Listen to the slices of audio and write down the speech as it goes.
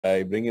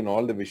I bring in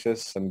all the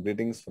wishes and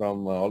greetings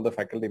from all the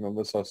faculty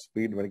members of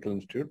Speed Medical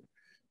Institute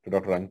to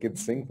Dr. Ankit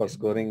Singh for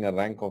scoring a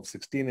rank of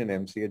 16 in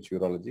MCH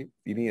Urology,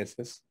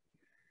 ini-cet,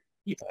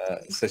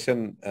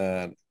 session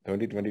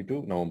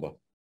 2022, November.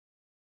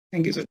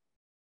 Thank you, sir.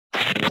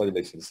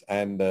 Congratulations.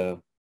 And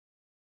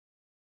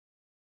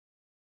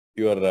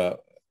your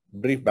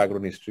brief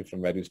background history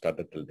from where you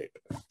started till date.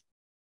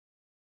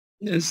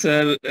 Yes,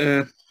 sir.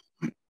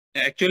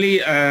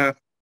 Actually,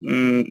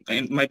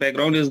 my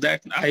background is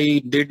that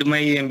I did my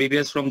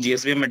MBBS from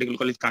GSBM Medical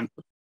College,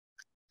 Kanpur.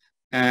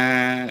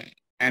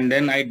 And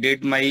then I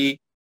did my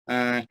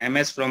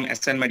MS from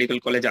SN Medical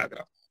College,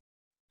 Agra.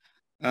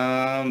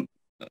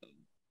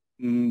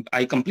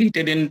 I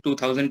completed in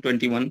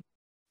 2021.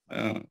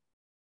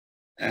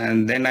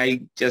 And then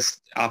I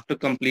just, after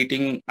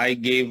completing, I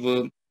gave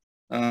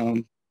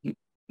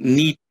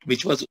NEET,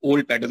 which was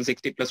old pattern,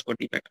 60 plus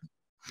 40 pattern.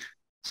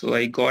 So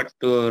I got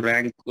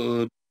rank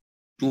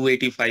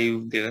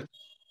 285 there.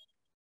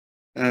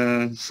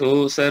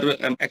 So, sir,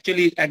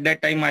 actually at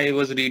that time I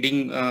was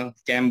reading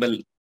Campbell,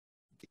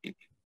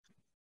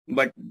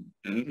 but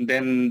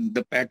then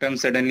the pattern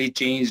suddenly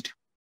changed.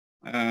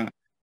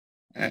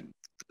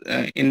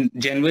 In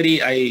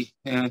January, I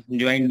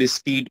joined the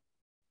Speed,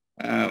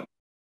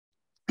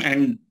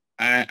 and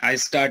I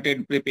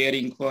started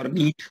preparing for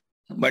NEET.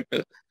 But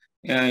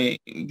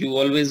you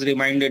always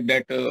reminded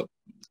that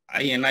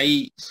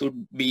INI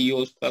should be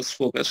your first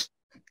focus,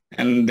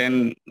 and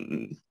then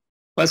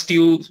first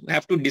you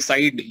have to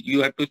decide,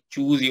 you have to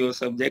choose your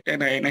subject,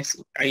 and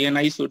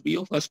INI should be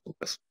your first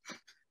focus.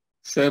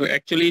 Sir,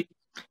 actually,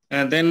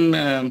 then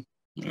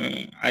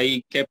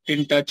I kept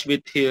in touch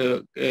with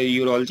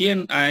urology,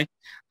 and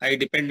I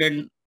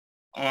depended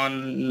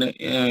on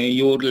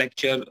your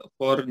lecture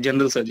for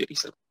general surgery,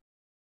 sir.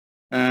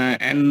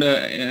 And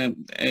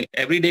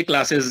everyday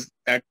classes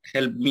that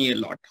helped me a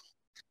lot.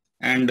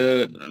 And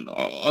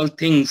all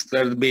things,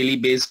 the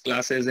Bailey-based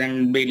classes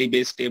and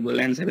Bailey-based table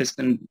and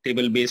Sebastian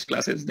table-based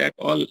classes, that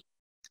all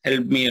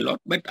helped me a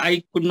lot. But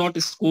I could not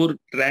score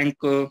rank,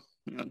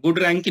 good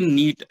rank in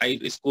NEET. I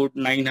scored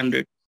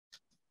 900.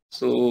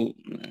 So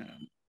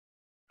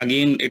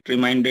again, you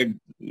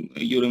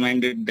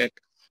reminded that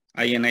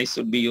INI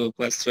should be your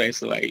first choice.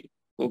 So I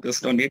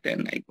focused on it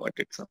and I got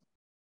it. So.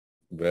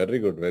 Very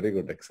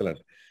good, excellent.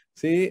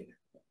 See,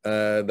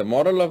 the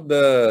moral of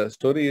the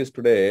story is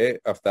today,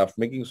 after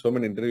making so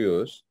many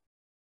interviews,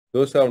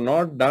 those who have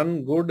not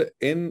done good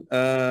in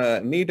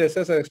NEET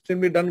SS are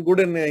extremely done good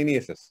in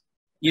ini-cet.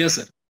 Yes,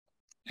 sir.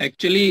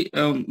 Actually,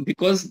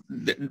 because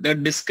the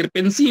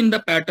discrepancy in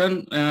the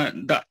pattern,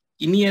 the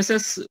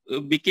ini-cet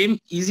became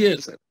easier,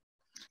 sir.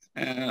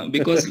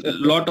 Because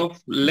lot of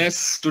less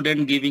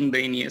student giving the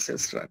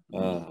ini-cet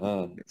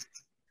run.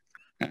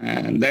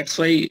 And that's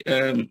why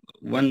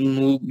one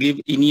who give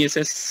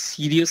ini-cet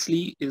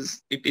seriously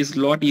it is a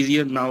lot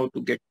easier now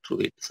to get through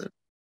it, sir.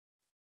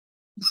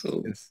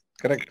 So yes,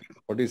 correct.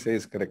 What you say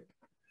is correct.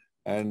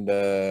 And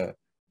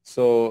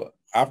so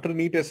after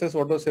NEET SS,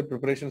 what was your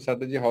preparation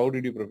strategy? How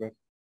did you prepare?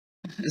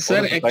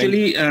 Sir,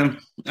 actually,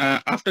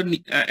 after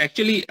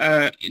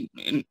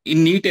in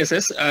NEET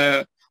SS,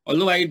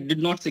 although I did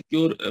not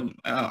secure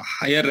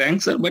higher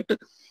rank, sir, but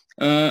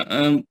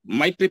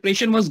my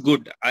preparation was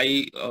good.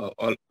 I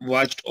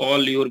watched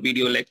all your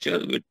video lecture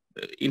with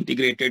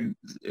integrated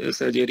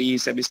surgery,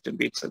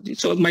 substance-based surgery.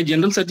 So my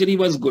general surgery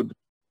was good.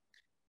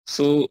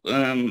 So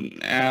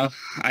I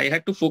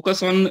had to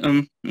focus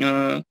on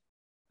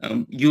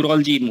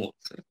urology more,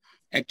 sir.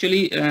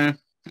 Actually,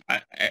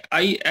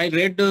 I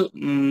read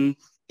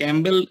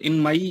Campbell in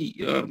my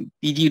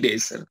PG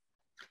days, sir.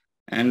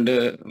 And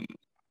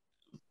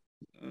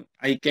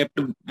I kept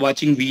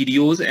watching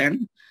videos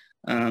and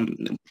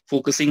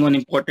focusing on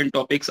important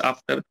topics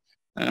after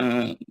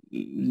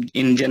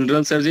in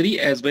general surgery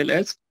as well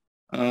as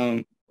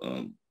in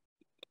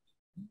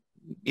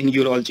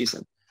urology,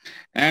 sir.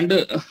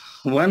 And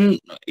one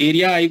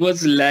area I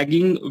was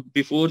lagging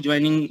before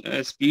joining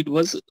Speed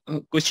was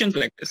question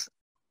practice.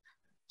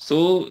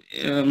 So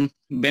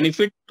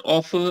benefit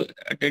of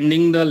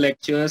attending the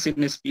lectures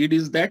in Speed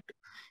is that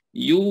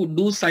you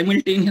do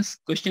simultaneous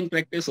question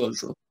practice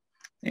also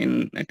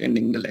in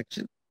attending the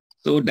lecture.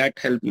 So that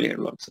helped me a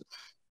lot, sir.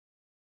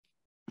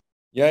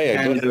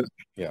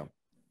 Yeah.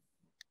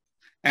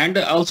 And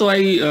also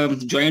I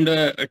joined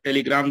a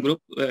Telegram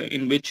group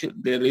in which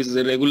there is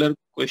a regular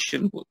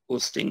question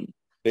posting.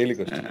 Daily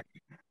question.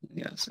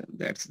 Yes,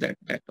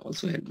 that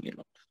also helped me a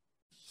lot.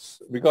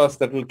 Because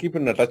that will keep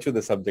in touch with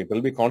the subject. There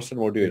will be constant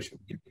motivation.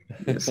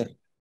 Yes.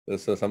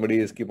 So somebody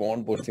is keep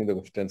on posting the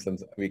questions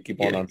and we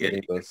keep on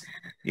answering those.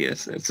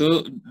 Yes.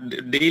 So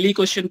daily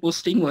question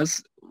posting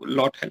was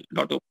lot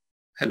of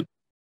help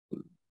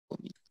for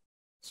me.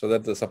 So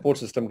that the support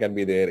system can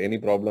be there. Any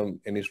problem,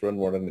 any student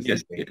wants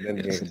anything, then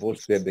they can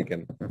post there, they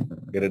can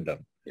get it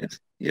done.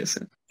 Yes,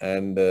 sir.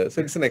 And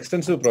so it's an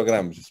extensive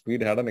program.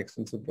 Speed had an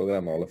extensive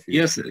program, all of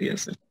you. Yes, sir. You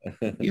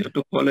have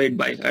to follow it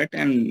by heart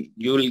and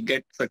you will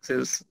get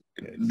success.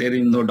 There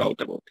is no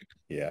doubt about it.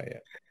 Yeah.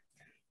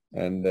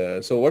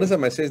 And so what is the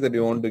message that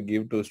you want to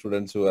give to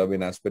students who have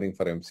been aspiring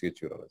for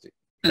MCH Urology?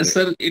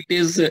 Sir, it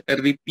is a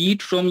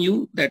repeat from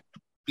you that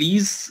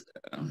please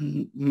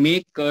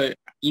make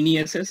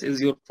ini-cet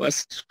as your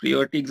first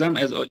priority exam,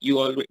 as you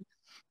already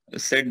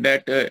said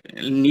that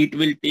NEET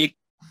will take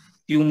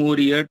few more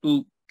years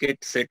to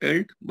get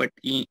settled, but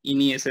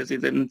ini-cet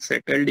is a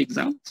settled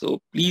exam. So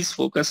please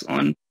focus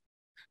on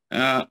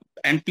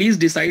and please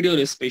decide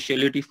your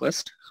specialty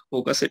first.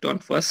 Focus it on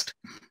first,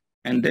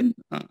 and then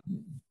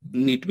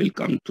NEET will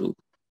come through.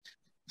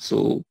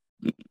 So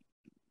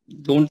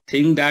don't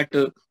think that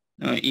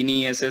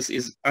ini-cet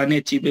is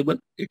unachievable.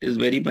 It is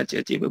very much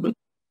achievable,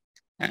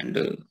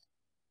 and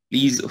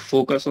please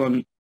focus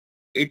on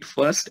it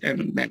first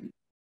and then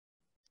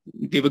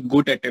give a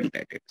good attempt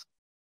at it.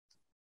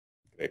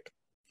 Great.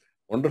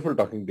 Wonderful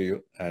talking to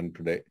you. And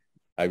today,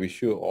 I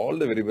wish you all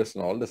the very best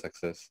and all the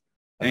success.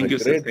 Thank you,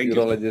 sir. Thank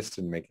urologist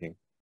in making.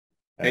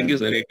 Thank you,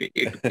 sir.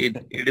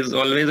 It is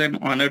always an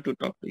honor to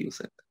talk to you,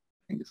 sir.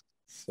 Thank you, sir.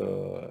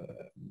 So,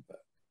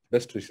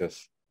 best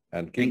wishes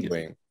and keep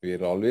going. We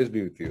will always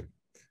be with you,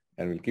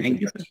 and we'll keep in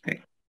touch. Sir.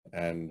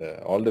 And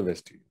all the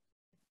best to you.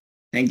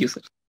 Thank you,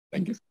 sir.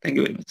 Thank you. Thank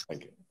you very much.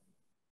 Thank you.